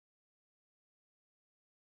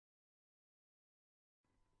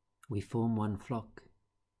We form one flock,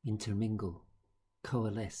 intermingle,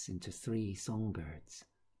 coalesce into 3 songbirds,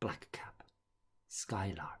 Blackcap,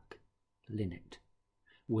 Skylark, Linnet,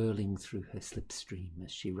 whirling through her slipstream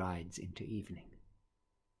as she rides into evening.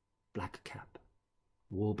 Blackcap,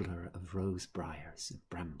 warbler of rose briars and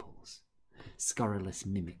brambles, scurrilous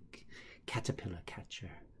mimic, caterpillar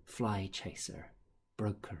catcher, fly chaser,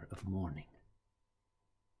 broker of morning.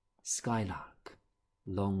 Skylark,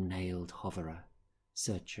 long-nailed hoverer,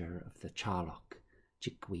 searcher of the charlock,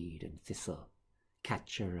 chickweed and thistle,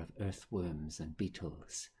 catcher of earthworms and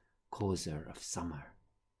beetles, causer of summer.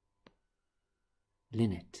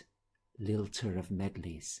 Linnet, lilter of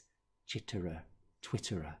medleys, chitterer,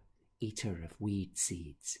 twitterer, eater of weed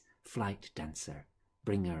seeds, flight dancer,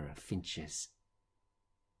 bringer of finches.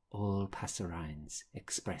 All passerines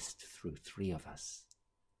expressed through 3 of us.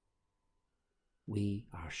 We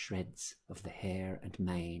are shreds of the hair and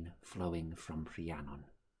mane flowing from Rhiannon.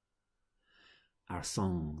 Our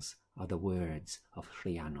songs are the words of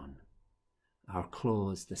Rhiannon, our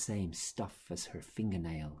claws the same stuff as her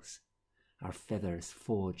fingernails, our feathers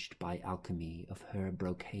forged by alchemy of her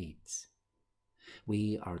brocades.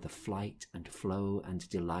 We are the flight and flow and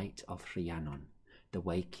delight of Rhiannon, the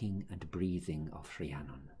waking and breathing of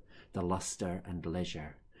Rhiannon, the lustre and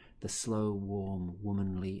leisure, the slow, warm,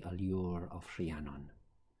 womanly allure of Rhiannon.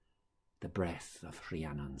 The breath of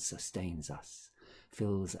Rhiannon sustains us,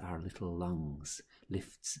 fills our little lungs,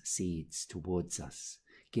 lifts seeds towards us,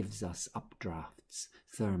 gives us updrafts,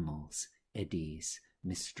 thermals, eddies,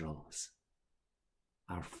 mistrals.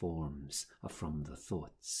 Our forms are from the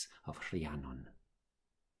thoughts of Rhiannon.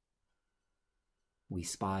 We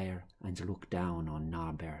spire and look down on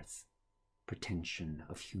Narberth, pretension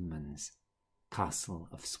of humans, castle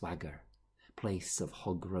of swagger, place of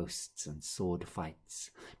hog roasts and sword fights,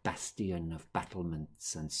 bastion of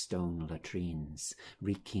battlements and stone latrines,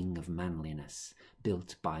 reeking of manliness,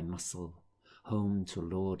 built by muscle, home to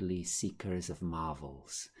lordly seekers of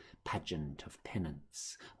marvels, pageant of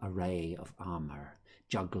penance, array of armour,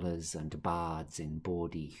 jugglers and bards in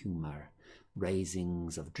bawdy humour,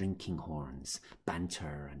 raisings of drinking horns,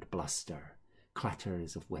 banter and bluster,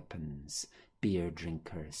 clatters of weapons, beer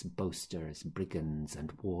drinkers, boasters, brigands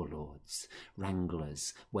and warlords,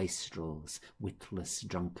 wranglers, wastrels, witless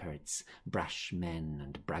drunkards, brash men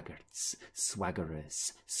and braggarts,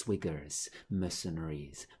 swaggerers, swiggers,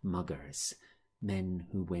 mercenaries, muggers, men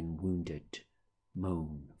who when wounded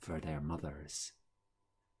moan for their mothers.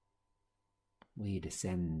 We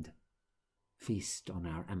descend, feast on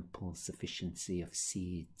our ample sufficiency of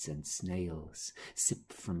seeds and snails,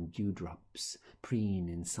 sip from dewdrops, preen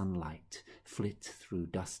in sunlight, flit through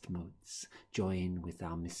dust motes, join with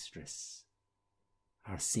our mistress.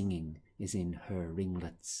 Our singing is in her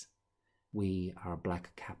ringlets. We are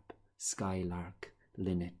Blackcap, Skylark,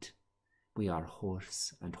 Linnet. We are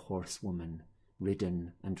horse and horsewoman,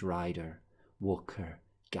 ridden and rider, walker,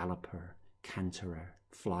 galloper, canterer,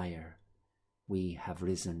 flyer. We have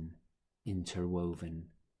risen, interwoven.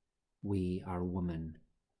 We are woman.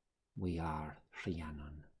 We are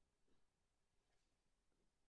Rhiannon.